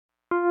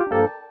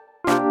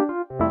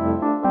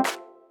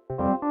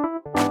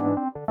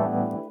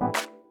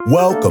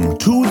Welcome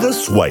to the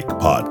SIWIKE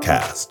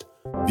Podcast,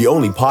 the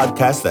only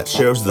podcast that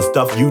shares the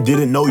stuff you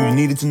didn't know you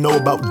needed to know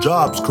about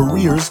jobs,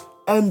 careers,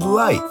 and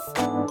life.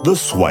 The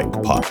SIWIKE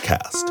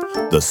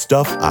Podcast, the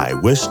stuff I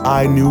wish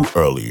I knew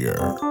earlier.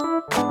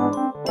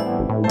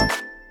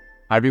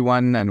 Hi,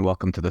 everyone, and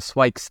welcome to the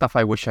SIWIKE Stuff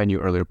I Wish I Knew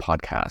Earlier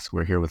podcast.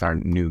 We're here with our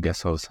new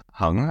guest host,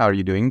 Huong. How are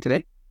you doing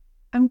today?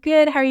 I'm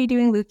good. How are you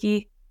doing,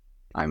 Lukey?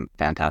 I'm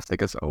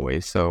fantastic as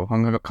always. So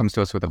Huong comes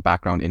to us with a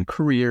background in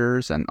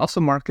careers and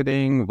also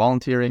marketing,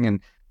 volunteering,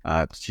 and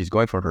she's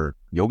going for her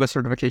yoga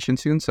certification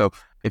soon. So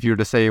if you were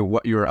to say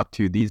what you're up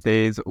to these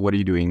days, what are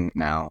you doing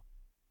now?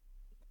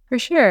 For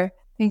sure.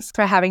 Thanks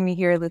for having me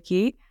here,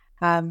 Lukey.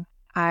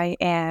 I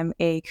am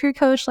a career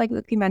coach, like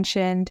Lukey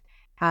mentioned.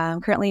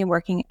 Currently, I'm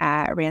working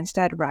at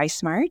Randstad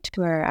RiseSmart,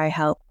 where I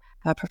help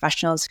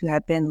professionals who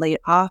have been laid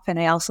off, and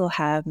I also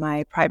have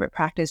my private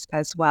practice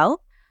as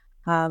well.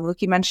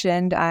 Lukey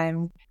mentioned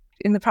I'm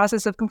in the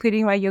process of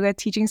completing my yoga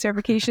teaching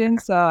certification,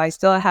 so I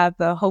still have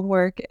the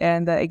homework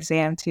and the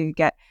exam to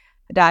get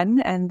done,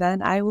 and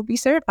then I will be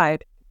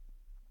certified.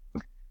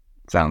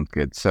 Sounds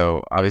good.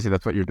 So obviously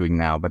that's what you're doing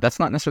now, but that's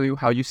not necessarily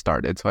how you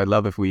started. So I'd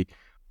love if we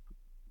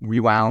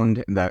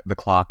rewound the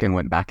clock and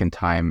went back in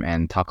time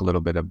and talk a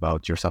little bit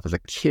about yourself as a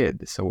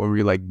kid. So what were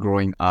you like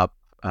growing up?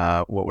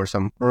 What were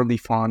some early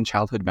fond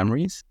childhood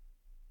memories?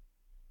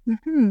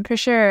 For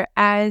sure.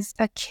 As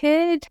a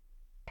kid,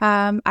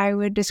 I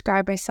would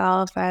describe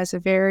myself as a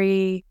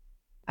very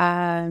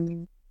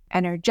energetic,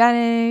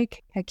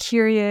 a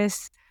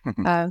curious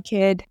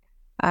kid.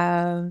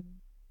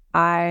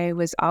 I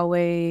was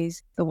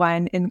always the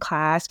one in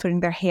class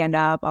putting their hand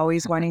up,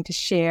 always wanting to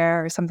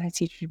share, or sometimes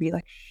teachers would be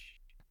like,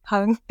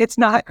 Hung, it's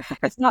not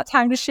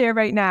time to share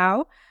right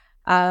now.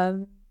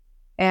 And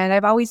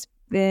I've always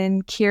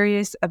been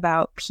curious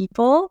about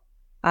people.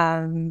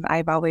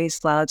 I've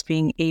always loved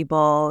being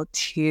able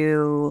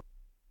to,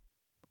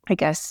 I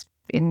guess,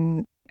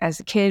 as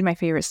a kid, my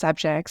favorite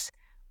subjects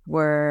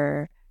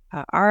were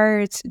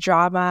arts,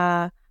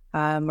 drama,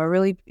 or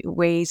really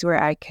ways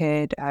where I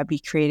could be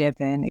creative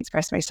and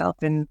express myself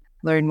and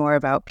learn more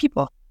about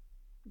people.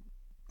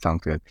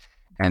 Sounds good.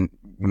 And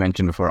you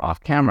mentioned before off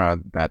camera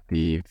that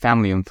the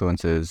family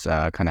influences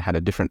kind of had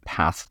a different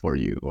path for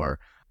you, or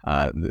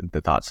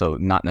the thought. So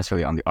not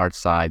necessarily on the art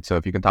side. So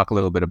if you can talk a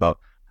little bit about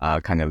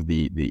kind of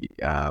the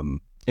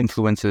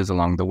influences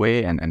along the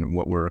way, and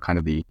what were kind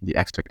of the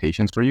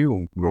expectations for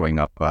you growing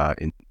up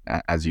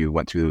as you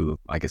went through,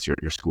 I guess, your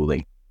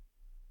schooling.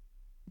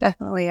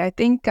 Definitely. I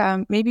think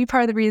maybe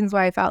part of the reasons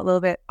why I felt a little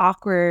bit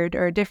awkward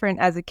or different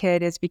as a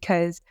kid is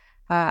because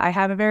I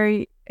have a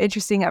very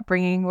interesting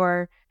upbringing,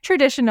 or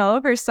traditional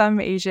for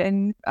some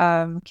Asian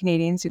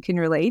Canadians who can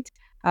relate.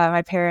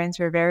 My parents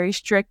were very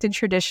strict and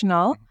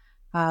traditional,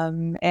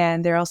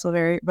 and they're also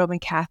very Roman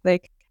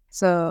Catholic.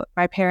 So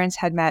my parents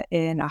had met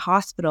in a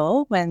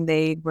hospital when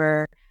they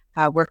were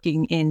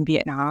working in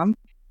Vietnam.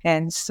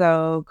 And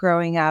so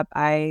growing up,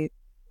 I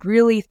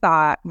really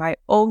thought my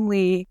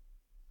only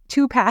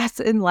two paths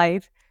in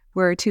life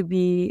were to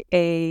be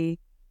a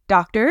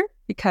doctor,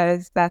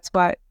 because that's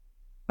what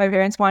my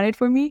parents wanted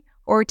for me,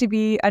 or to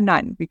be a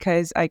nun,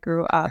 because I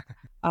grew up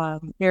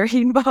very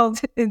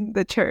involved in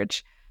the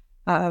church.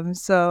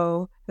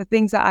 So the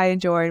things that I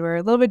enjoyed were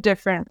a little bit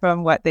different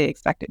from what they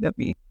expected of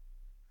me.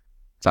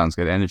 Sounds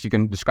good. And if you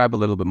can describe a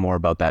little bit more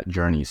about that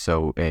journey.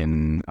 So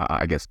in,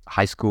 I guess,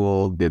 high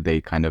school, did they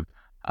kind of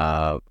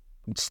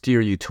steer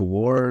you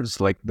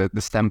towards like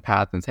the STEM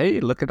path and say, hey,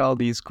 look at all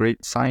these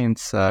great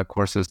science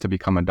courses to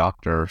become a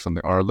doctor or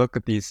something, or look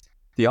at these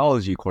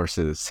theology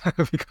courses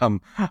to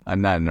become a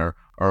nun,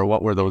 or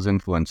what were those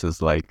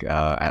influences like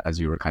as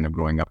you were kind of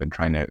growing up and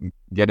trying to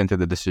get into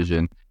the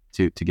decision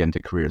to get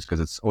into careers? Because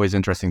it's always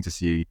interesting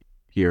to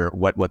hear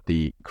what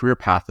the career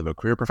path of a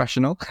career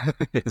professional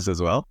is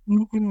as well.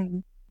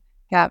 Mm-hmm.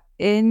 Yeah.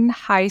 In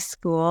high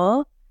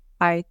school,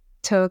 I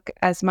took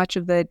as much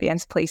of the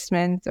advanced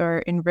placements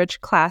or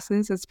enriched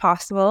classes as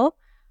possible.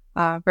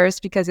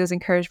 First, because it was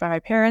encouraged by my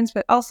parents,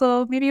 but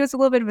also maybe it was a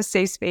little bit of a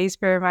safe space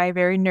for my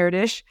very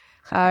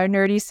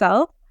nerdy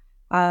self.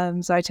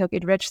 So I took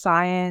enriched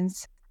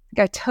science.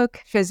 I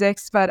took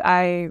physics, but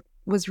I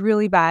was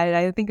really bad.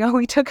 I think I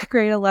only took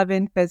grade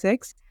 11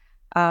 physics.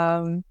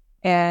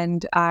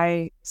 And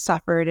I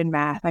suffered in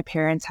math. My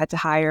parents had to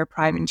hire a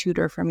private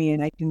tutor for me,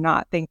 and I do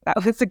not think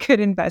that was a good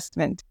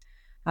investment.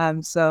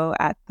 So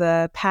at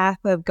the path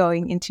of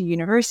going into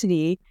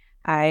university,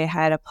 I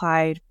had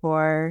applied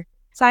for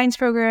science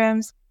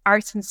programs,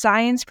 arts and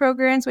science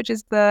programs, which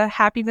is the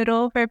happy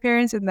middle for my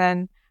parents, and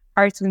then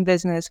arts and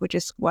business, which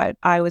is what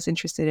I was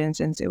interested in,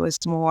 since it was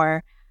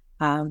more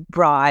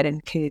broad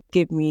and could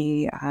give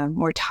me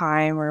more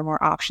time or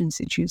more options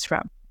to choose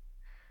from.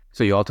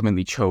 So you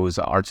ultimately chose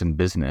arts and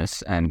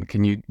business. And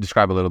can you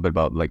describe a little bit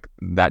about like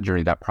that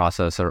journey, that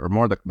process, or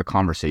more the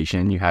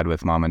conversation you had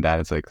with mom and dad?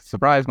 It's like,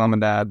 surprise, mom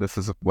and dad, this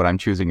is what I'm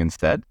choosing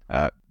instead.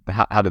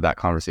 How did that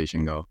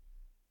conversation go?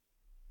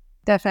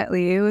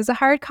 Definitely. It was a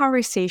hard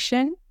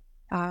conversation.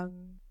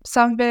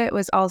 Some of it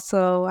was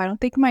also, I don't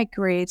think my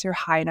grades are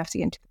high enough to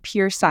get into the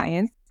pure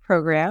science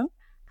program.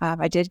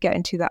 I did get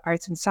into the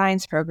arts and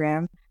science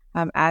program.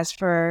 As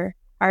for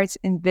arts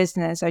and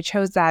business, I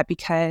chose that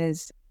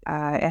because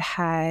it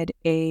had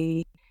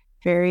a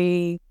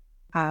very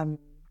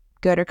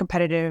good or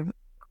competitive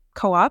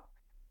co-op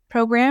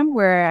program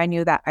where I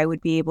knew that I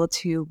would be able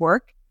to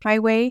work my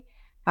way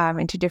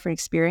into different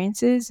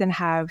experiences and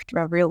have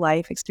a real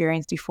life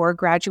experience before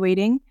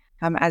graduating,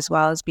 as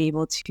well as be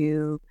able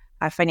to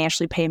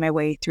financially pay my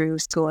way through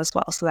school as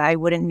well, so that I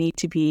wouldn't need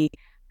to be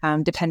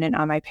dependent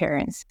on my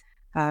parents.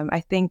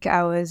 I think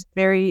I was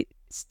very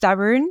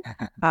stubborn.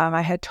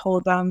 I had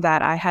told them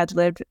that I had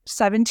lived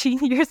 17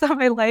 years of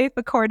my life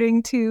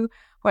according to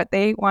what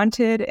they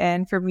wanted.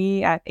 And for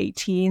me at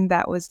 18,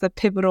 that was the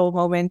pivotal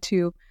moment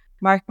to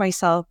mark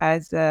myself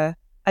as an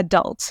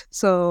adult.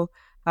 So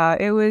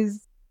it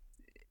was,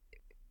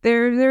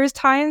 there was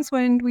times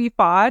when we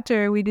fought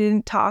or we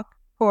didn't talk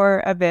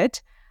for a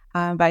bit.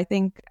 But I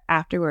think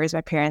afterwards,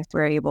 my parents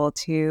were able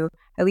to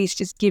at least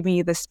just give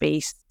me the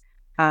space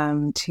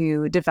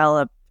to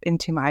develop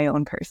into my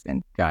own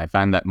person. Yeah, I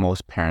find that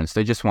most parents,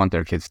 they just want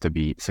their kids to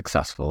be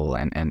successful.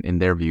 And in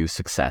their view,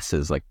 success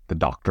is like the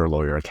doctor,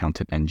 lawyer,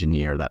 accountant,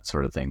 engineer, that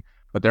sort of thing.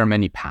 But there are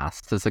many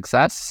paths to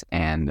success.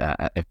 And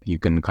if you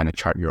can kind of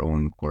chart your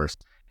own course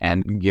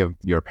and give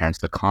your parents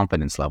the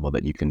confidence level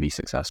that you can be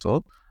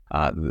successful,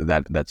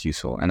 that's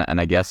useful.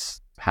 And I guess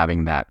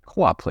having that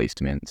co-op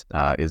placement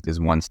is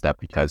one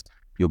step, because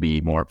you'll be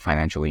more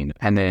financially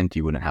independent.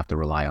 You wouldn't have to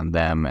rely on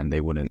them, and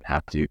they wouldn't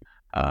have to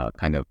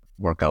kind of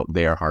work out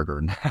their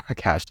hard-earned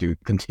cash to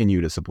continue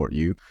to support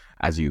you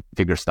as you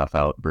figure stuff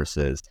out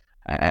versus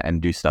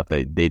and do stuff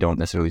that they don't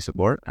necessarily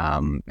support,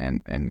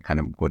 and kind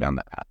of go down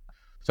that path.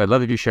 So I'd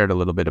love if you shared a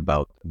little bit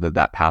about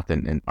that path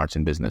in arts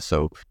and business.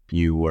 So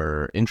you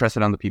were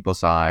interested on the people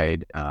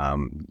side.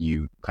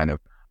 You kind of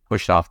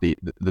pushed off the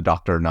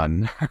doctor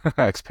nun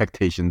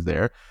expectations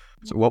there.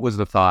 So what was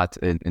the thought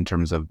in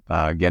terms of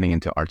getting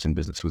into arts and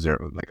business? Was there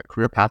like a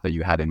career path that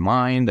you had in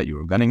mind that you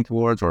were gunning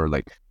towards, or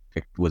like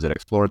was it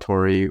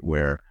exploratory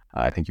where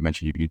I think you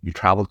mentioned you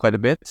traveled quite a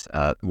bit?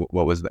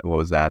 What was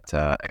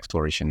that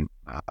exploration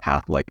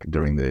path like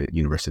during the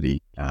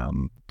university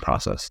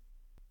process?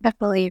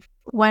 Definitely.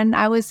 When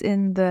I was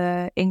in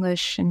the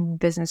English and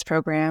business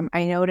program,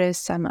 I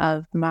noticed some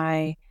of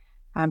my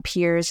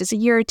peers just a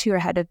year or two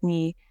ahead of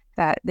me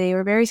that they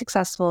were very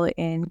successful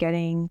in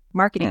getting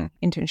marketing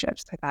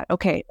internships. I thought,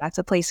 okay, that's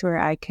a place where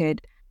I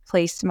could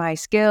place my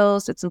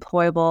skills. It's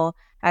employable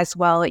as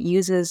well. It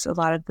uses a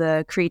lot of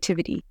the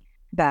creativity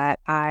that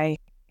I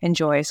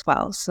enjoy as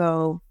well.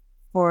 So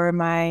for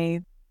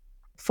my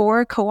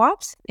 4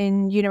 co-ops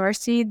in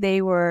university,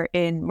 they were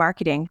in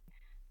marketing.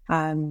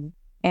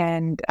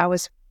 And I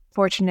was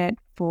fortunate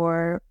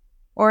or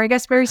I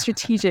guess very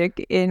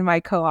strategic in my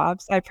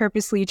co-ops. I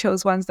purposely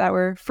chose ones that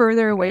were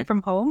further away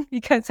from home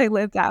because I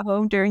lived at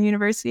home during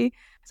university,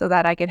 so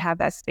that I could have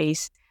that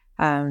space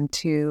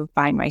to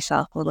find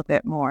myself a little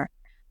bit more.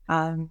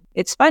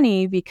 It's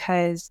funny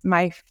because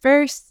my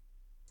first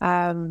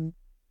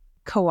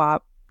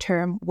co-op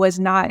term was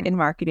not in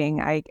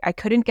marketing. I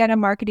couldn't get a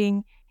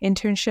marketing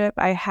internship.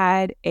 I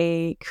had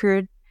a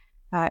career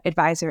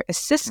advisor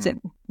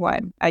assistant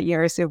one at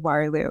University of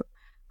Waterloo.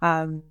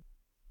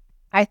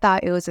 I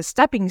thought it was a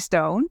stepping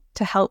stone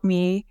to help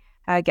me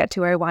get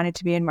to where I wanted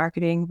to be in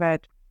marketing.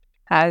 But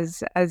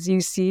as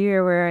you see,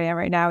 or where I am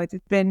right now, it's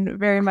been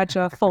very much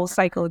a full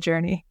cycle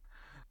journey.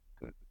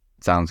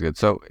 Sounds good.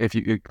 So if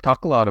you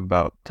talk a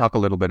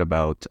little bit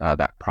about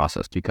that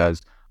process,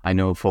 because I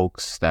know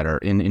folks that are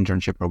in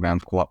internship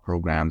programs, co-op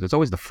programs, it's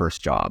always the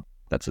first job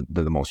that's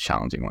the most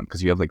challenging one,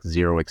 because you have like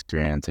zero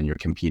experience and you're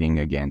competing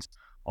against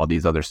all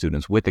these other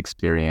students with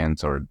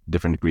experience or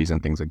different degrees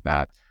and things like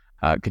that.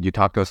 Could you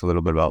talk to us a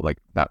little bit about like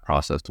that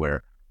process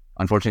where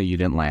unfortunately you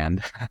didn't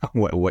land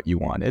what you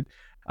wanted?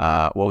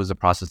 What was the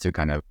process to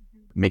kind of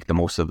make the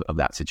most of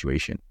that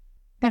situation?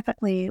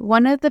 Definitely.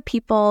 One of the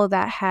people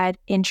that had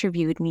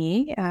interviewed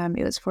me,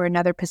 it was for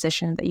another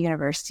position at the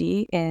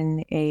university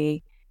in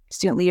a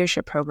student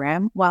leadership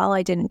program. While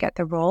I didn't get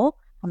the role,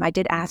 I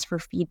did ask for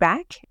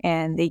feedback,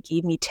 and they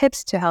gave me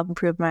tips to help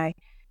improve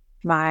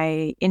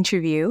my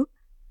interview.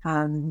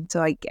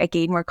 So I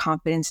gained more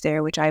confidence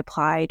there, which I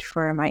applied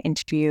for my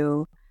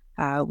interview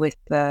with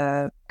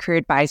the career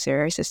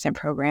advisor assistant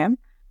program.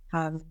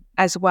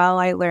 As well,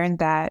 I learned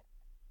that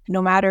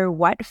no matter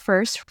what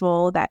first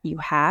role that you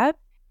have,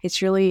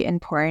 it's really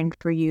important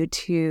for you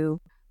to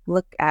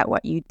look at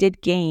what you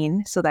did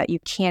gain so that you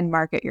can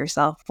market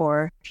yourself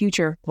for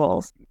future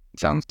roles.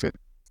 Sounds good.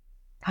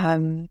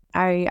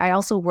 I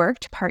also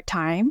worked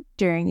part-time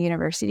during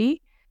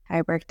university.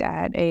 I worked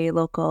at a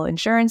local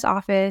insurance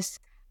office.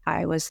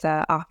 I was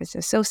the office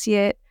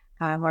associate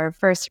or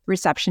first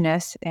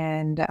receptionist,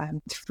 and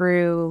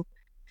through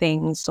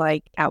things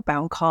like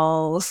outbound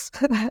calls,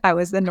 I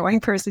was the annoying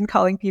person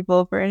calling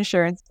people for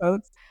insurance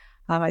quotes.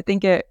 I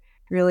think it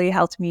really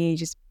helped me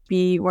just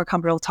be more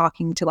comfortable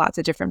talking to lots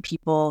of different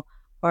people,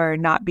 or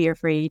not be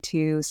afraid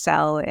to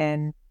sell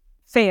and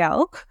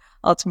fail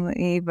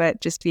ultimately, but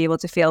just be able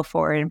to fail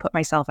forward and put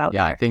myself out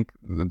there. I think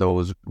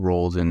those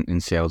roles in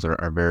sales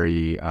are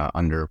very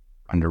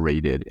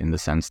underrated in the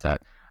sense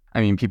that,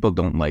 I mean, people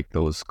don't like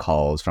those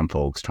calls from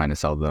folks trying to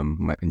sell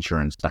them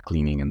insurance, duck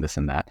cleaning, and this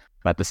and that.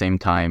 But at the same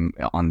time,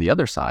 on the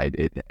other side,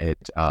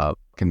 it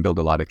can build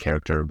a lot of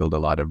character, build a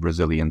lot of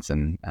resilience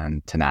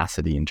and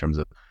tenacity in terms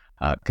of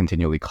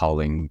continually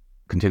calling,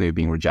 continually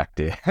being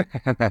rejected,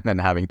 and then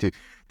having to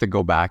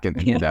go back and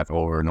do that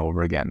over and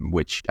over again,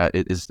 which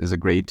is a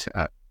great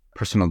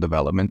personal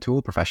development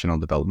tool, professional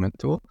development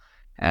tool.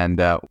 And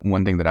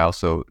one thing that I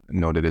also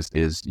noted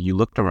is you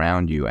looked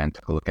around you and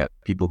took a look at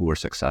people who were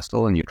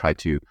successful, and you tried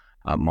to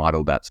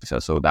model that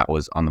success. So that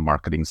was on the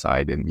marketing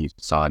side, and you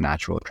saw a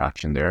natural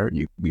attraction there.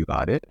 You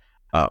got it.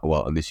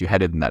 Well, at least you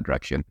headed in that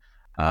direction.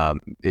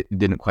 It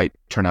didn't quite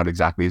turn out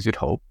exactly as you'd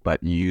hoped,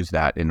 but you used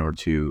that in order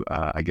to,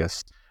 I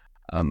guess,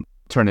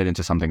 turn it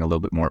into something a little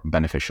bit more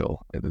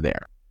beneficial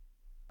there.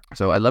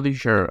 So I'd love you to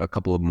share a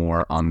couple of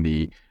more on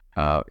the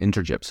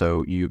internship.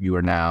 So you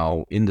are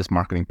now in this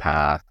marketing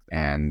path,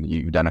 and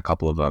you've done a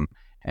couple of them,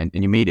 and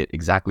you made it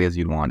exactly as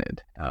you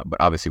wanted. But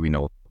obviously, we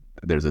know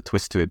there's a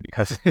twist to it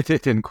because you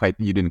didn't quite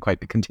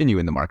continue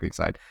in the marketing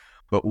side.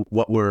 But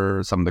what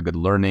were some of the good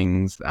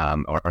learnings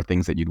or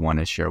things that you'd want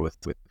to share with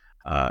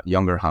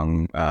younger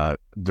Huong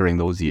during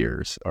those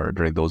years or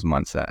during those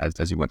months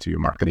as you went through your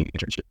marketing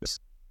internships?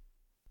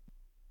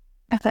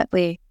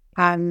 Definitely.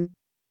 I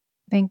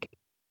think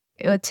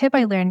a tip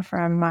I learned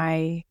from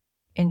my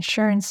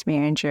insurance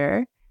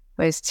manager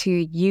was to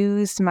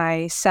use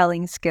my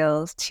selling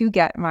skills to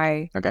get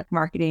my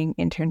marketing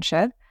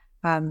internship.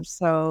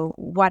 So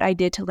what I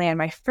did to land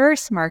my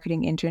first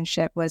marketing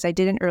internship was I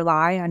didn't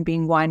rely on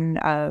being one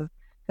of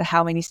the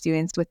how many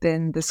students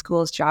within the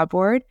school's job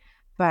board,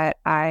 but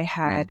I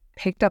had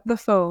picked up the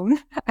phone.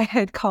 I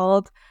had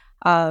called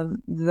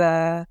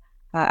the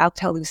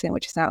Alcatel-Lucent,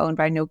 which is now owned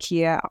by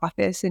Nokia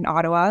office in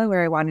Ottawa,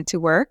 where I wanted to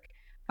work.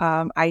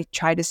 I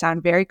tried to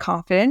sound very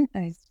confident.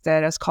 I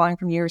said I was calling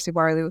from University of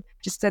Waterloo,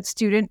 just said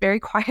student very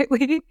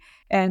quietly.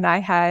 And I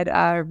had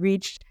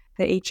reached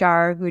the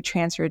HR who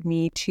transferred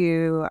me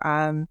to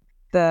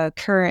the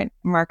current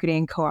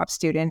marketing co-op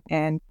student.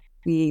 And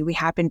we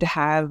happened to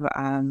have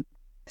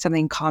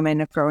something in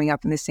common of growing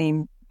up in the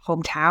same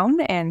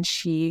hometown. And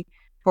she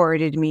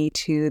forwarded me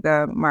to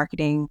the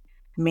marketing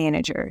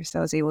manager. So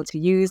I was able to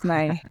use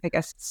my, I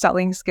guess,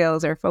 selling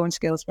skills or phone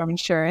skills from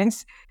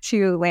insurance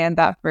to land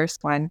that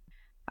first one.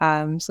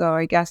 So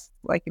I guess,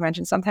 like you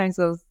mentioned, sometimes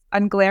those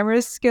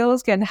unglamorous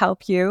skills can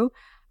help you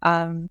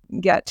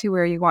get to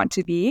where you want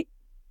to be.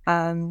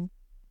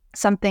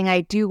 Something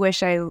I do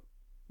wish I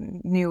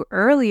knew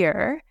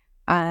earlier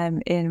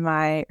in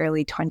my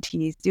early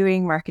 20s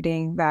doing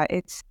marketing, that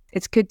it's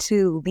good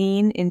to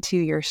lean into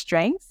your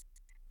strengths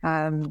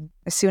as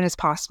soon as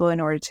possible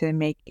in order to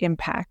make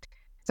impact.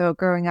 So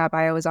growing up,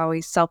 I was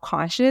always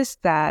self-conscious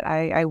that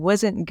I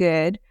wasn't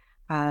good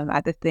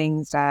at the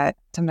things that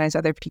sometimes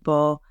other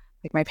people,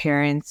 like my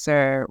parents,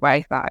 or what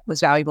I thought was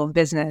valuable in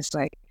business,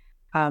 like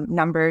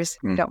numbers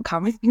don't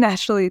come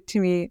naturally to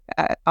me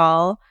at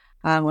all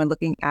when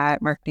looking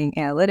at marketing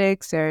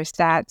analytics or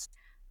stats.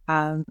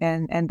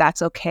 And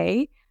that's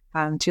okay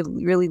to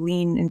really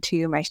lean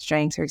into my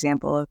strengths, for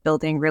example, of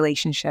building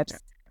relationships.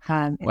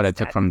 What I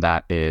took from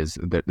that is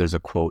there's a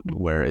quote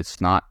where it's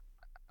not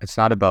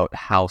about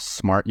how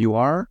smart you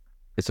are,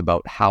 it's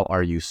about how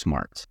are you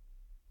smart,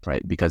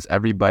 right? Because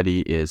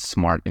everybody is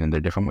smart in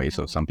their different ways.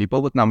 So some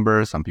people with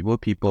numbers, some people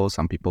with people,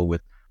 some people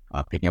with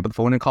picking up the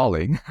phone and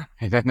calling.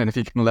 And then if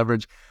you can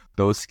leverage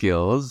those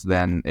skills,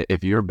 then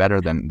if you're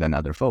better than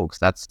other folks,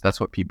 that's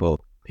what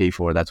people pay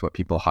for. That's what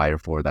people hire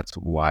for. That's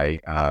why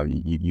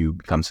you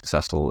become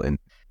successful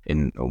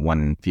in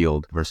one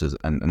field versus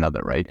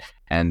another, right?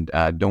 And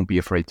don't be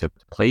afraid to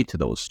play to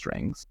those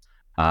strengths.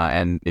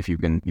 And if you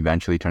can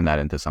eventually turn that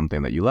into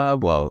something that you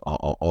love, well,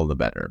 all the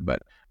better.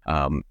 But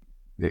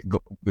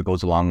it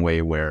goes a long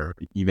way where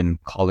even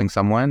calling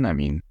someone, I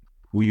mean,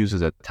 who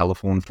uses a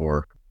telephone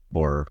for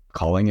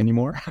calling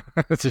anymore?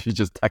 So you're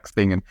just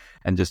texting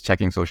and just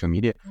checking social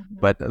media.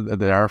 But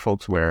there are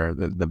folks where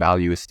the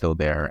value is still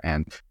there,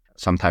 and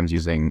sometimes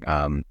using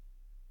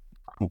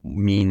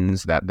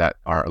means that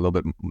are a little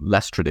bit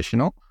less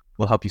traditional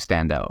will help you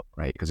stand out,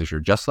 right? Because if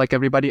you're just like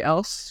everybody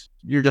else,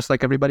 you're just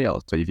like everybody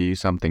else. So if you use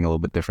something a little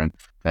bit different,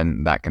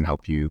 then that can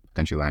help you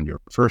potentially land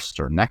your first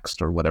or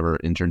next or whatever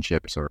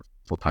internships or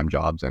full-time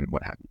jobs and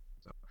what have you.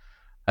 So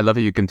I love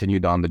that you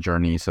continued on the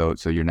journey. So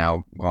you're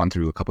now gone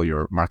through a couple of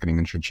your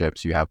marketing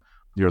internships, you have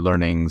your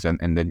learnings, and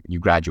then you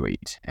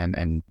graduate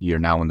and you're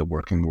now in the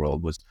working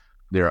world. Was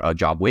there a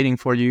job waiting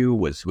for you?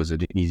 Was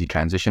it an easy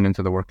transition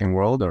into the working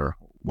world, or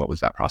what was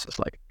that process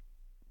like?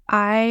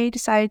 I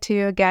decided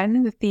to,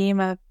 again, the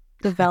theme of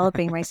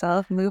developing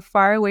myself, move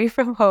far away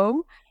from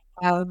home.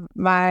 With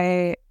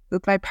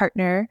my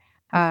partner,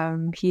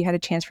 he had a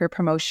chance for a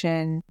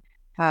promotion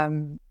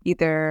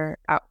either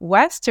out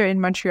west or in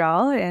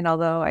Montreal. And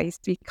although I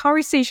speak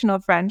conversational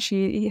French,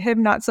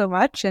 him not so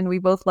much. And we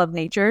both love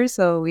nature.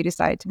 So we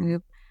decided to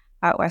move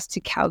out west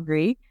to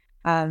Calgary.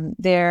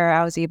 There,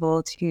 I was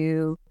able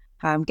to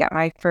get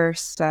my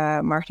first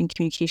marketing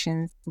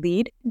communications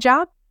lead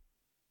job.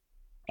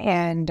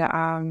 And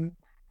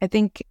I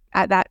think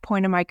at that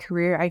point in my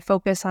career, I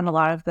focused on a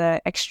lot of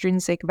the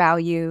extrinsic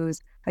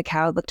values, like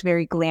how it looked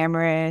very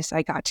glamorous.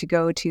 I got to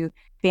go to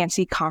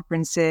fancy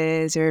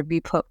conferences or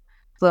be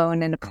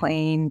flown in a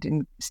plane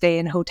and stay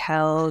in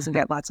hotels and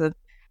get lots of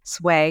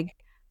swag.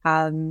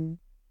 And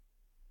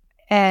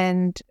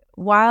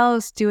while I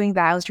was doing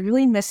that, I was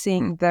really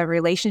missing the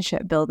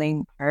relationship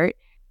building part.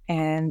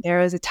 And there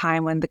was a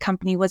time when the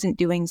company wasn't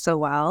doing so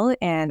well,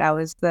 and I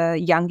was the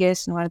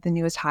youngest and one of the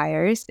newest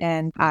hires,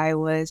 and I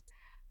was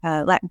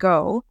let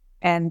go.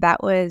 And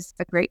that was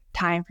a great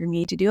time for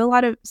me to do a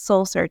lot of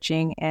soul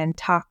searching and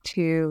talk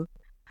to,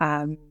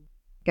 I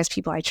guess,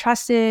 people I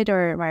trusted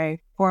or my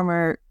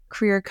former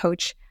career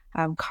coach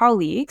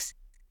colleagues.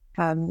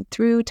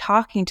 Through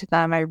talking to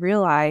them, I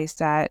realized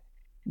that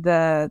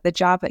the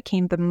job that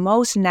came the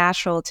most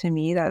natural to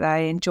me, that I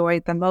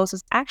enjoyed the most,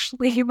 was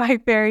actually my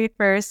very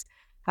first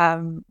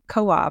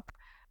co-op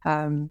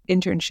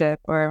internship,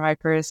 or my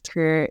first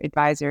career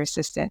advisor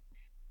assistant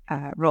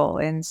role.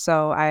 And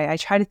so I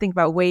try to think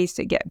about ways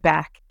to get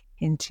back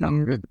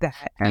into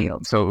that field.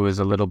 And so it was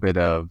a little bit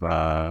of,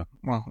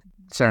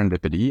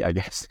 serendipity, I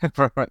guess,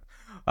 for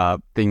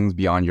things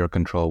beyond your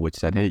control, which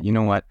said, hey, you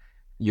know what?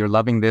 You're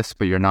loving this,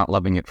 but you're not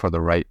loving it for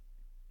the right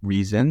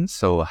reasons.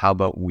 So how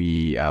about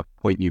we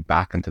point you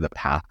back into the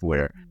path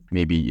where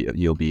maybe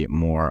you'll be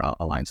more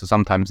aligned. So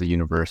sometimes the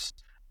universe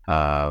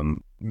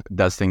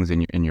does things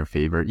in your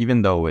favor,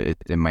 even though it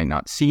might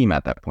not seem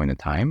at that point in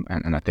time.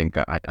 And I think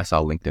I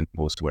saw a LinkedIn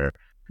post where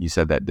you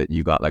said that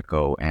you got let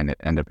go, and it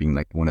ended up being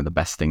like one of the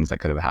best things that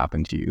could have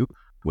happened to you,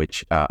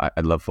 which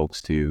I'd love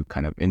folks to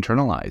kind of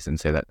internalize and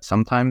say that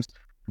sometimes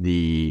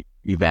the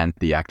event,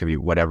 the activity,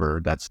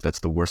 whatever, that's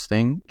the worst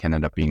thing can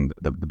end up being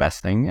the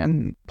best thing,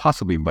 and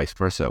possibly vice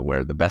versa,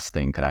 where the best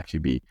thing could actually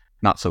be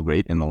not so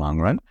great in the long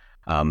run.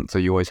 So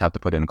you always have to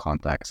put in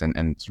context, and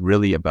it's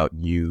really about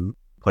you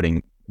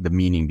putting the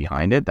meaning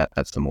behind it.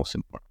 That's the most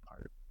important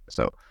part.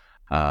 So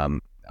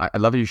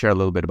I'd love you to share a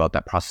little bit about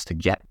that process to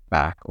get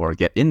back or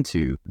get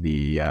into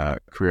the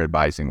career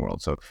advising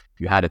world. So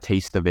you had a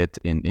taste of it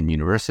in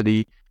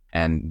university,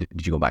 and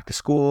did you go back to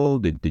school?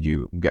 Did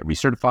you get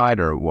recertified,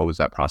 or what was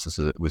that process?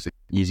 Was it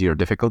easy or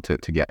difficult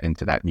to get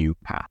into that new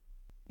path?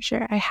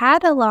 Sure. I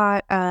had a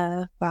lot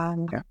of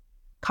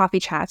coffee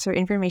chats or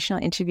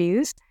informational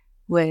interviews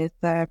with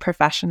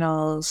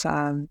professionals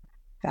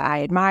that I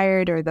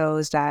admired, or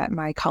those that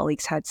my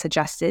colleagues had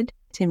suggested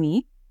to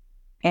me.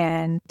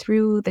 And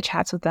through the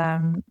chats with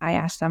them, I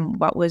asked them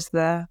what was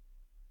the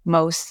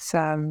most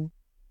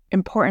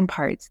important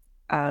parts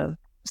of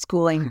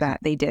schooling that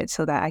they did,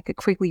 so that I could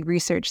quickly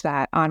research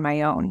that on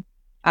my own,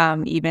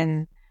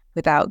 even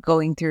without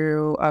going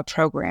through a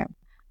program.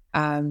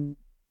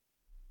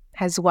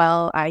 As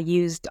well, I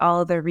used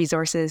all the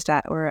resources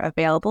that were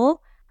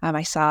available.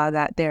 I saw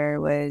that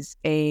there was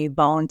a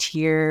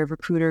volunteer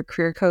recruiter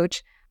career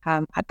coach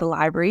at the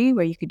library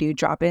where you could do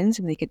drop-ins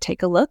and they could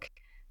take a look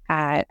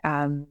at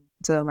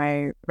so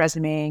my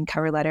resume and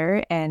cover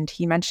letter. And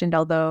he mentioned,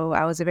 although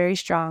I was a very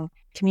strong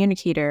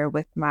communicator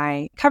with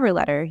my cover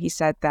letter, he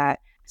said that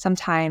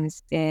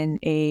sometimes in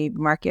a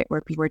market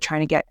where people are trying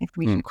to get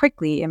information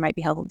quickly, it might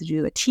be helpful to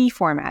do a T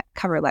format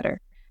cover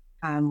letter,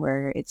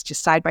 where it's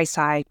just side by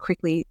side,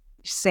 quickly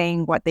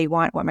saying what they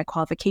want, what my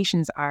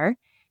qualifications are.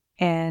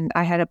 And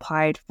I had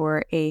applied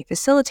for a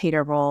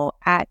facilitator role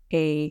at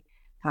a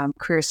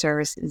career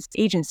services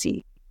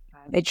agency.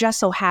 It just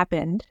so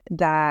happened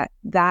that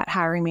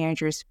hiring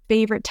manager's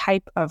favorite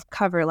type of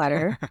cover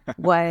letter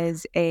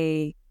was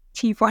a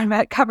T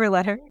format cover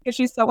letter, because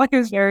she's someone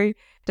who's very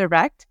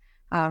direct.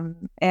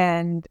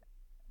 And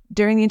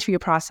during the interview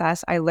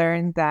process, I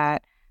learned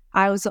that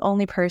I was the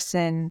only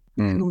person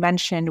who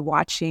mentioned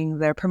watching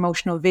the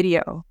promotional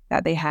video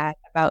that they had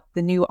about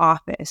the new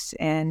office.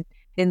 And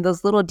in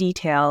those little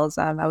details,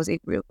 I was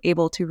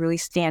able to really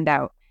stand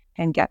out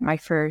and get my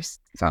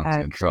first Sounds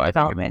good. So I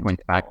think it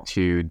went back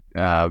to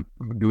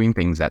doing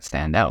things that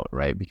stand out,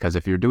 right? Because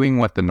if you're doing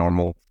what the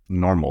normal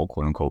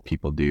quote unquote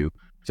people do,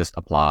 just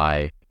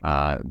apply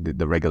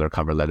the regular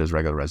cover letters,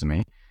 regular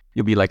resume,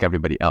 you'll be like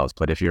everybody else.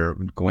 But if you're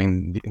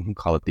going,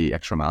 call it the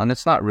extra mile, and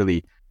it's not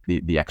really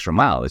the extra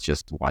mile, it's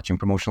just watching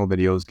promotional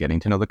videos, getting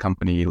to know the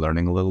company,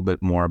 learning a little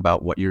bit more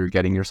about what you're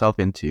getting yourself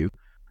into,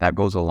 that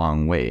goes a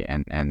long way.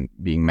 And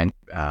being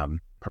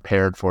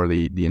prepared for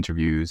the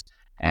interviews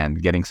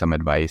and getting some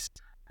advice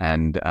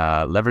and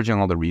leveraging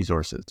all the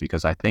resources,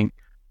 because I think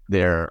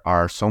there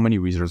are so many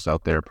resources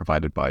out there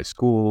provided by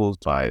schools,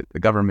 by the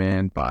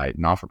government, by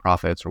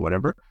not-for-profits or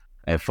whatever.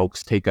 If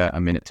folks take a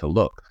minute to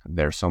look,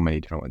 there's so many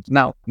different ones.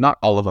 Now, not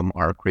all of them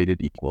are created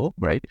equal,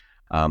 right?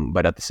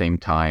 But at the same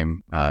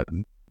time,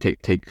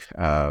 take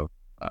a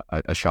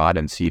shot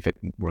and see if it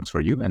works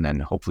for you, and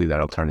then hopefully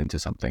that'll turn into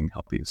something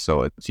healthy.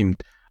 So it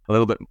seemed a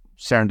little bit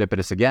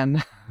serendipitous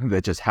again.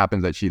 That just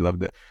happens that she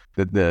loved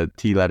the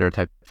T letter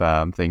type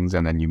things,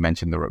 and then you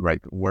mentioned the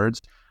right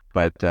words,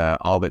 but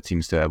all of it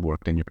seems to have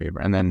worked in your favor.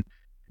 And then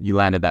you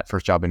landed that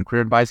first job in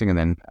career advising, and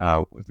then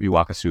you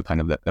walk us through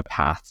kind of the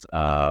path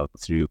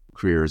through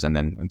careers and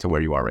then to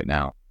where you are right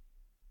now.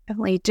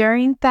 Definitely.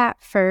 During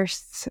that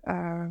first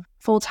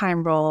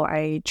full-time role,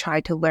 I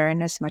tried to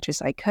learn as much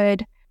as I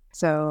could.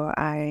 So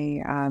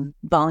I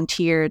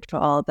volunteered for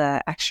all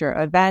the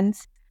extra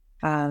events.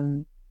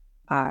 In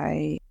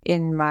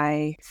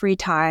my free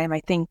time, I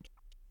think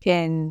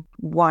in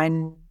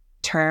one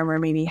term or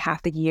maybe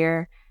half the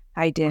year,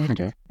 I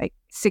did like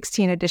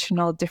 16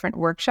 additional different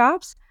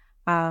workshops.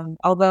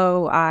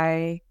 Although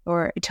I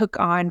took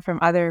on from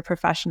other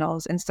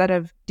professionals, instead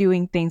of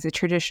doing things the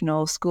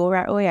traditional school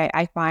route way,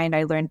 I find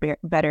I learned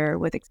better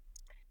with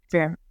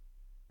experiential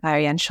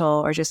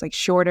or just like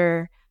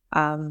shorter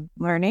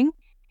learning.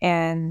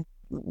 And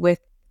with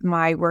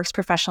my Works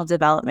Professional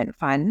Development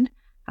Fund,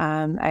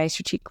 I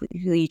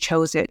strategically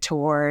chose it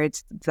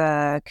towards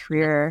the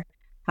Career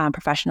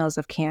Professionals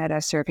of Canada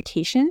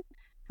certification.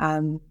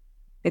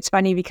 It's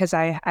funny because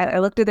I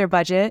looked at their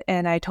budget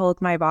and I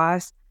told my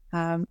boss,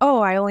 I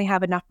only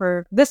have enough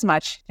for this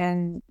much.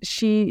 And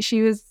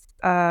she was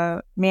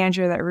a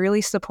manager that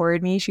really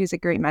supported me. She was a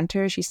great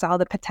mentor. She saw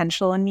the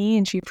potential in me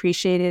and she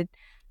appreciated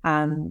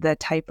the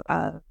type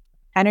of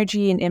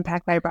energy and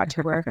impact that I brought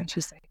to work. And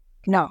she's like,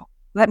 no,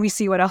 let me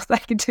see what else I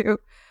can do.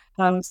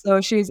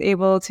 So she was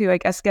able to, I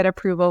guess, get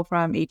approval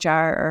from HR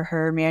or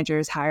her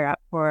managers higher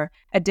up for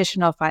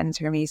additional funds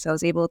for me. So I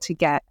was able to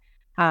get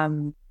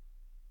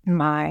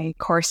my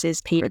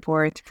courses paid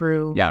for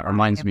through. Yeah, it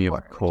reminds me of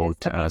a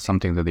quote,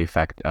 something to the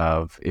effect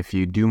of, if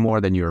you do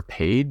more than you're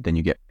paid, then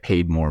you get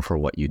paid more for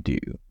what you do,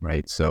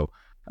 right? So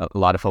a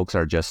lot of folks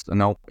are just,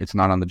 no, it's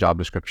not on the job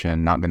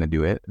description, not going to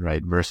do it,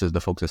 right? Versus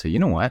the folks that say, you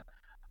know what,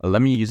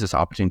 let me use this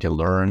opportunity to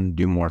learn,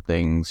 do more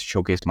things,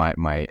 showcase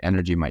my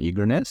energy, my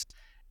eagerness.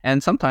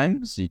 And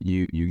sometimes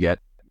you get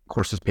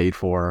courses paid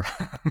for,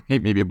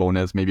 maybe a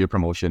bonus, maybe a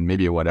promotion,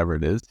 maybe whatever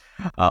it is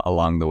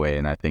along the way.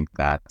 And I think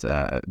that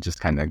just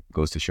kind of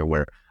goes to show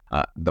where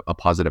a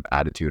positive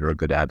attitude or a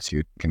good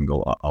attitude can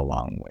go a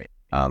long way.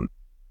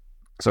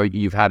 So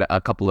you've had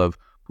a couple of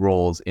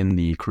roles in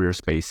the career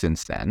space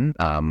since then.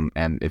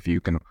 And if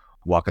you can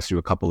walk us through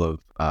a couple of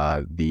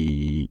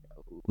the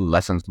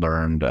lessons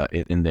learned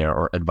in there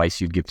or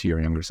advice you'd give to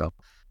your younger self.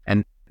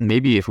 And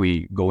maybe if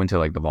we go into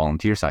like the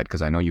volunteer side,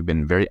 because I know you've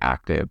been very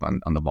active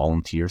on the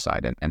volunteer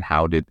side, and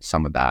how did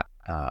some of that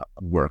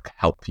work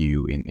help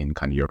you in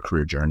kind of your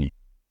career journey?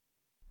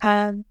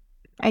 I'd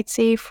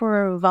say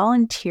for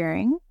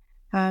volunteering,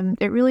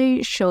 it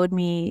really showed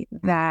me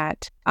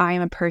that I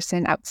am a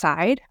person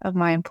outside of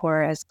my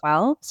employer as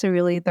well. So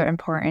really the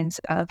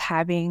importance of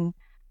having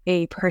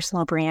a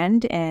personal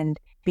brand and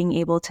being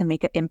able to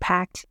make an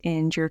impact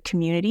in your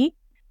community.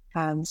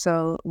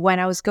 So when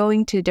I was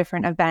going to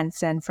different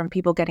events and from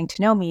people getting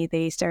to know me,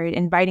 they started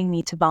inviting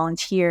me to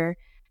volunteer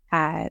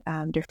at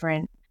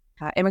different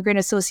immigrant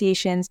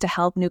associations to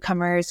help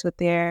newcomers with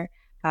their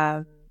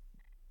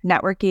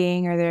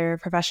networking or their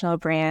professional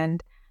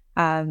brand.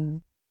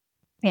 And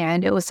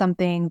it was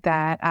something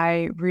that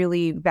I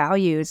really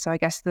valued. So I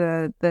guess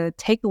the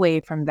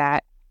takeaway from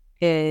that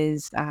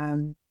is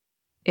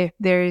if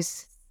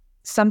there's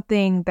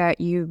something that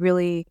you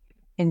really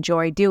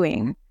enjoy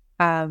doing,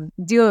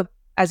 do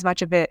as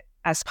much of it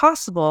as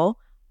possible.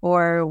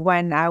 Or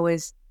when I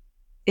was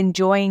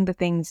enjoying the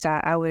things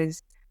that I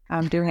was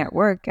doing at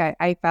work,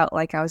 I felt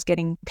like I was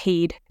getting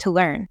paid to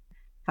learn.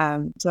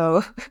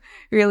 So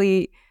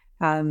really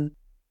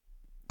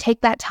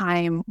take that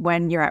time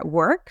when you're at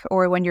work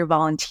or when you're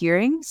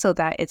volunteering so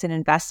that it's an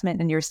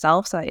investment in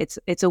yourself. So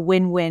it's a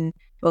win-win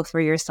both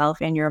for yourself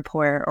and your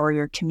employer or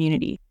your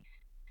community.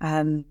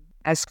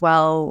 As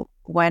well,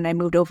 when I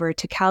moved over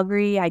to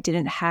Calgary, I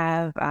didn't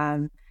have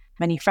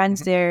many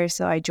friends there.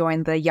 So I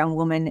joined the Young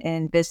Women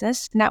in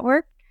Business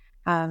Network.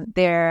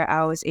 There,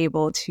 I was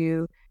able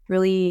to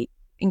really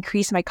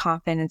increase my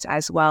confidence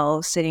as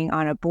well, sitting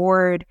on a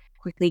board,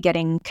 quickly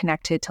getting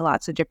connected to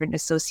lots of different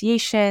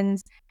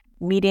associations,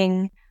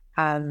 meeting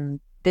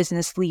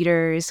business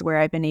leaders where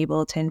I've been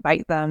able to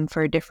invite them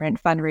for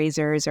different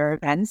fundraisers or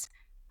events,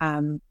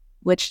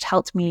 which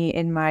helped me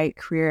in my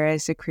career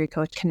as a career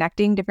coach,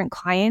 connecting different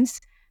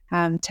clients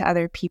to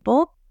other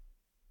people,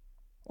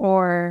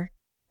 or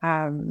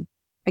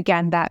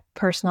again, that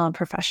personal and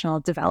professional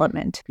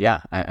development.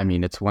 Yeah, I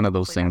mean, it's one of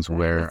those things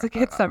where that's a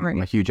good summary.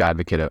 I'm a huge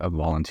advocate of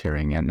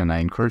volunteering, and I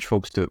encourage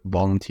folks to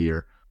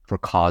volunteer for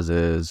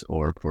causes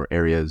or for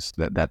areas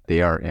that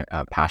they are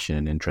passionate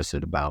and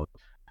interested about,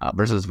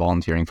 versus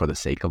volunteering for the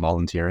sake of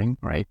volunteering,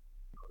 right?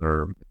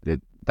 Or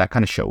that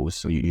kind of shows.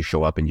 So you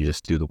show up and you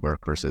just do the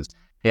work versus,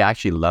 hey, I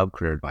actually love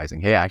career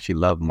advising. Hey, I actually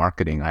love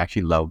marketing. I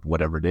actually love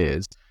whatever it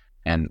is.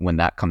 And when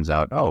that comes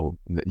out,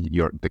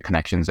 the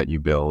connections that you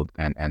build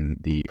and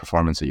the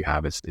performance that you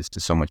have is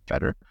just so much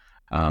better.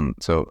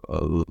 So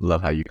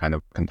love how you kind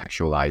of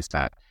contextualize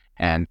that.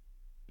 And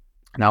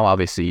now,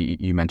 obviously,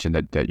 you mentioned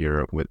that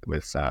you're with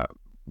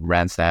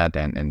Randstad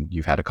and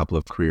you've had a couple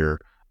of career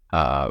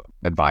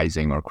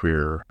advising or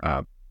career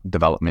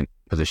development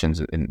positions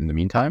in the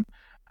meantime.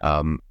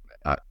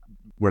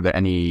 Were there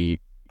any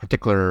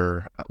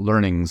particular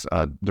learnings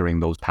during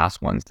those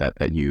past ones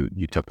that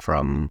you took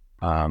from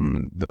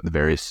the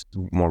various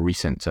more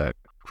recent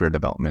career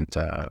development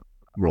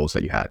roles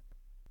that you had?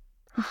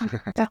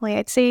 Definitely.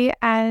 I'd say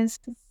as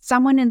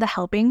someone in the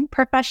helping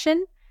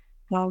profession,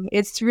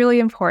 it's really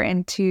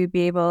important to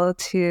be able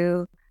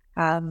to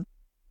um,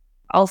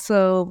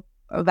 also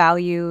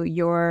value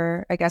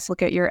your, I guess,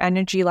 look at your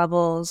energy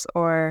levels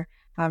or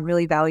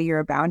really value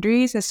your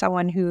boundaries. As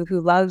someone who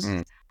loves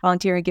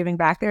volunteering and giving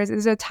back, there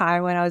was a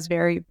time when I was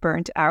very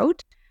burnt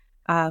out.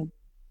 Um,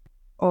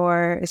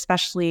 or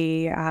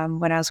especially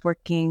when I was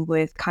working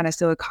with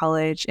Conestoga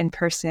College in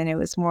person, it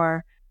was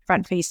more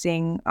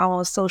front-facing,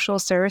 almost social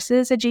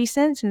services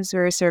adjacent, since we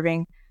were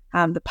serving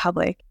the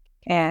public.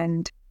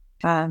 And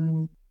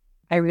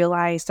I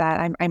realized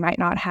that I might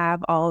not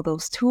have all of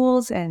those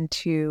tools, and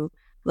to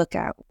look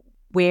at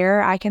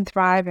where I can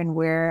thrive and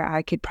where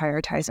I could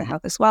prioritize my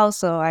health as well.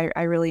 So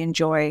I really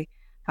enjoy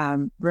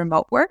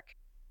remote work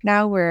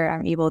now, where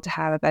I'm able to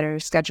have a better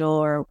schedule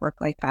or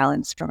work-life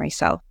balance for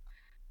myself.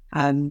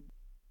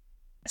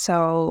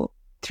 So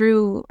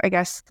through, I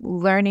guess,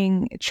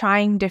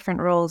 trying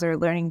different roles or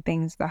learning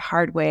things the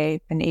hard way,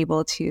 I've been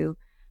able to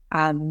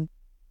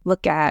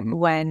look at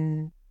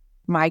when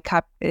my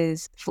cup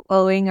is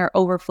flowing or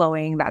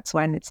overflowing. That's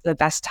when it's the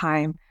best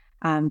time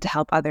to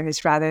help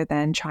others, rather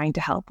than trying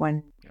to help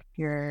when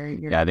you're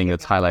I think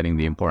that's highlighting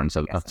the importance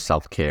of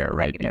self-care,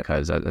 right?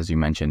 Because as you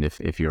mentioned,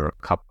 if your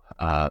cup,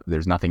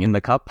 there's nothing in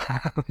the cup,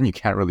 you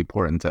can't really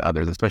pour it into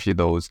others, especially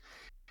those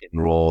in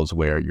roles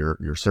where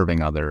you're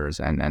serving others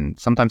and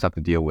sometimes have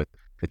to deal with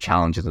the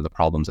challenges or the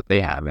problems that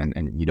they have,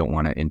 and you don't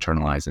want to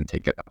internalize and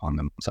take it upon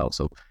themselves.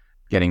 So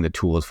getting the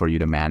tools for you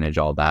to manage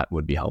all that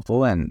would be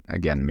helpful. And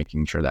again,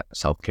 making sure that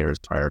self-care is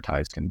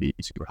prioritized can be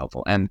super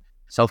helpful. And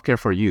self-care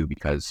for you,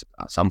 because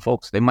some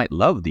folks, they might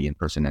love the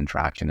in-person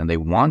interaction and they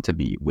want to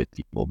be with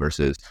people,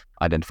 versus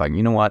identifying,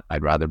 you know what,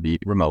 I'd rather be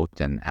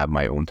remote and have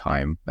my own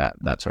time,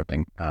 that sort of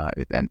thing.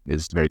 And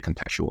is very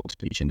contextual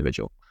to each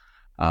individual.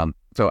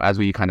 So as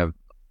we kind of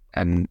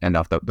end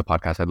off the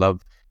podcast, I'd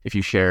love if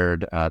you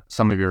shared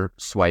some of your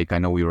SWIKE. I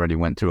know we already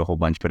went through a whole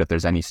bunch, but if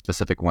there's any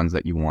specific ones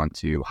that you want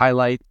to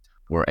highlight,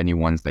 or any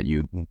ones that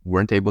you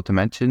weren't able to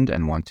mention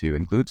and want to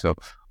include. So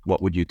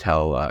what would you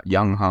tell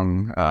young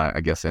Hung,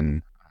 I guess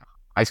in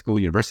high school,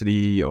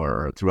 university,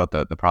 or throughout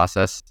the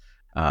process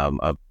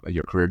of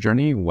your career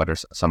journey? What are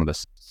some of the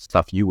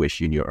stuff you wish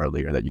you knew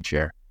earlier that you'd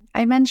share?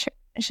 I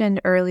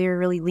mentioned earlier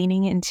really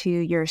leaning into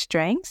your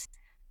strengths.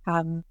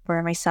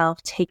 For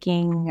myself,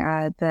 taking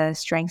the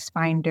Strengths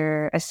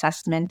Finder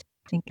assessment,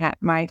 I think at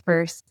my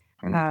first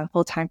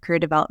full-time career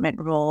development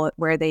role,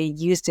 where they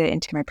used it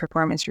into my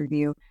performance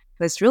review,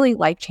 was really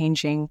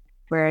life-changing,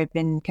 where I've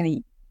been kind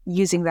of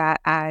using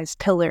that as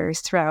pillars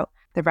throughout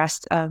the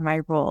rest of my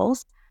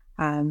roles.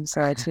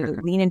 So to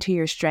lean into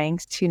your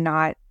strengths, to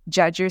not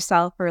judge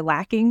yourself for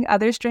lacking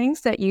other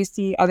strengths that you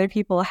see other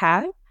people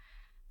have.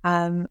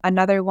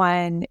 Another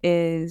one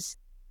is,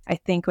 I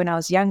think when I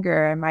was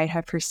younger, I might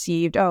have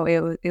perceived,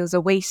 it was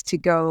a waste to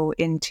go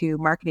into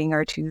marketing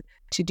or to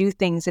do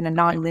things in a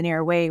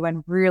non-linear way,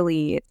 when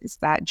really it's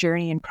that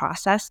journey and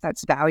process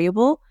that's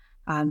valuable.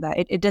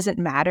 That it doesn't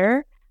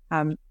matter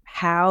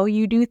how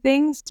you do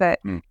things, but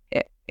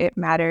it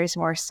matters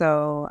more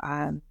so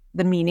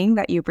the meaning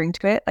that you bring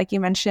to it, like you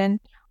mentioned,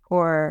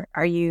 or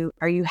are you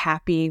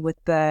happy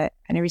with the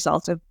end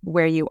results of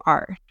where you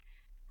are?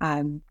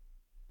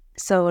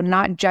 So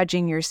not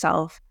judging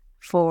yourself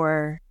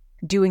for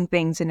doing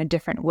things in a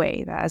different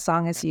way, that as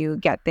long as you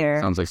get there.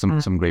 Sounds like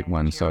some great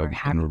ones. So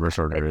in reverse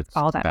order, it's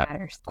all that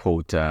matters.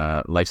 Quote,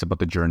 life's about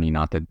the journey,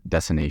 not the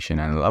destination.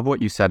 And I love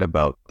what you said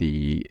about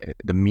the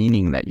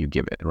meaning that you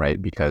give it,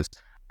 right? Because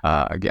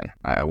again,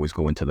 I always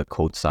go into the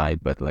quote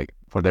side, but like,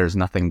 for there's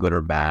nothing good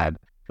or bad,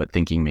 but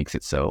thinking makes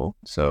it so.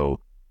 So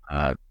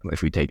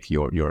if we take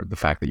the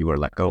fact that you were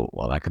let go,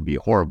 well, that could be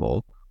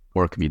horrible,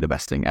 or it could be the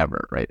best thing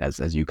ever, right?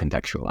 As you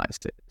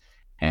contextualized it.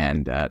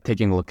 And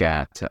taking a look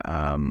at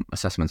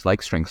assessments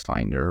like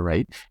StrengthsFinder,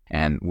 right?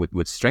 And with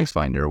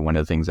StrengthsFinder, one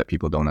of the things that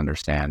people don't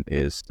understand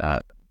is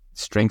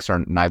strengths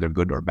are neither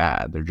good or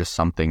bad. They're just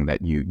something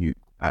that you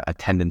a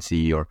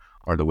tendency or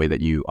the way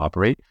that you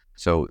operate.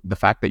 So the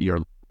fact that you're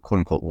quote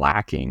unquote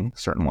lacking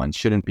certain ones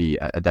shouldn't be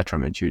a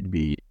detriment. It should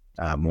be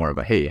more of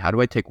a, hey, how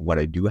do I take what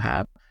I do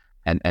have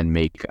and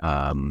make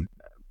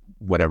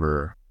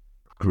whatever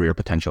career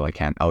potential I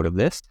can out of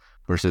this,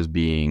 versus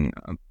being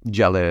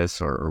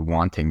jealous or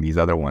wanting these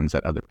other ones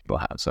that other people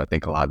have. So I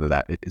think a lot of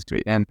that is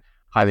great, and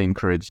highly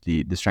encourage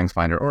the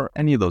StrengthsFinder or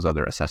any of those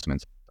other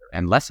assessments,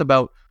 and less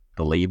about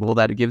the label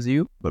that it gives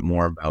you, but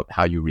more about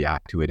how you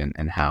react to it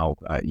and how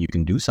you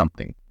can do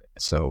something.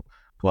 So,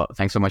 well,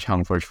 thanks so much,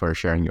 Huong, for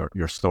sharing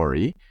your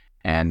story.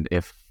 And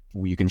if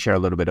you can share a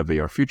little bit of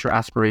your future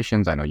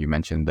aspirations. I know you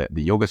mentioned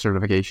the yoga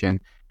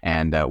certification,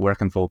 and where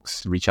can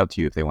folks reach out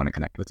to you if they want to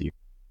connect with you?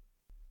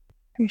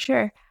 For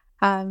sure.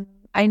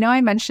 I know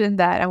I mentioned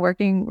that I'm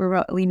working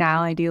remotely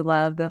now. I do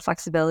love the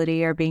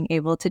flexibility or being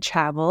able to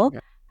travel.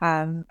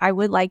 I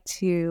would like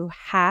to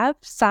have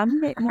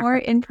some more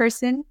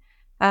in-person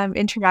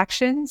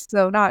interactions.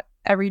 So not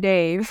every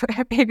day,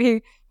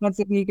 maybe once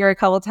a week or a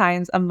couple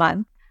times a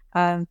month,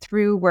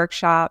 through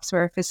workshops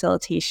or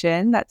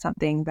facilitation. That's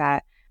something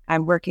that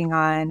I'm working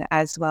on,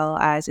 as well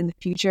as in the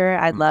future,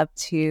 I'd love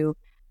to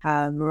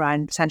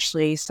run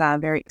potentially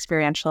some very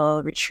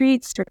experiential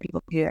retreats for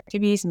people to do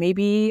activities.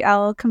 Maybe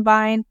I'll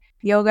combine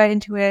yoga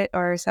into it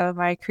or some of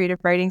my creative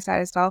writing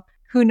side as well.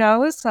 Who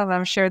knows?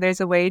 I'm sure there's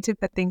a way to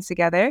put things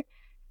together.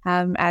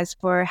 As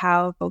for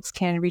how folks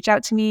can reach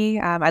out to me,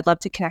 I'd love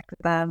to connect with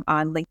them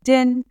on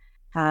LinkedIn.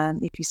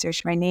 If you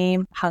search my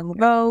name, Huong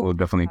Vo. We'll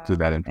definitely include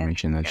that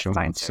information in the show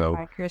notes. So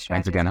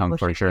thanks again, Huong,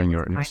 for sharing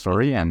your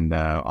story and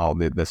all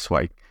the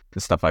SWIKE, the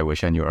stuff I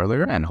wish I knew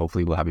earlier. And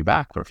hopefully we'll have you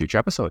back for a future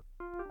episode.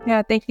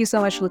 Yeah, thank you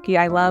so much, Luki.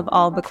 I love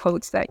all the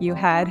quotes that you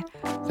had.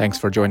 Thanks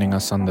for joining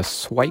us on the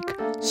SWIKE,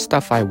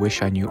 Stuff I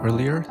Wish I Knew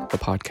Earlier, the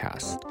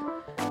podcast.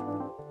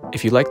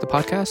 If you like the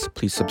podcast,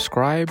 please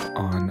subscribe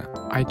on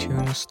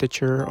iTunes,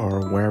 Stitcher,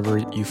 or wherever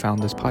you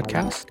found this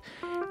podcast.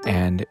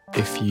 And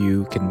if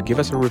you can give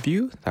us a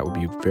review, that would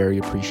be very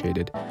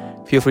appreciated.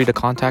 Feel free to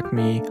contact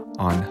me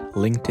on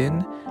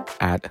LinkedIn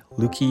at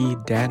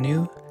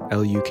Lukidanu,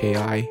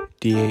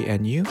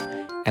 Lukidanu,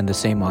 and the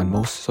same on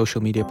most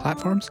social media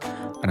platforms.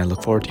 And I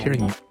look forward to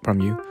hearing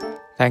from you.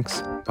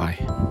 Thanks. Bye.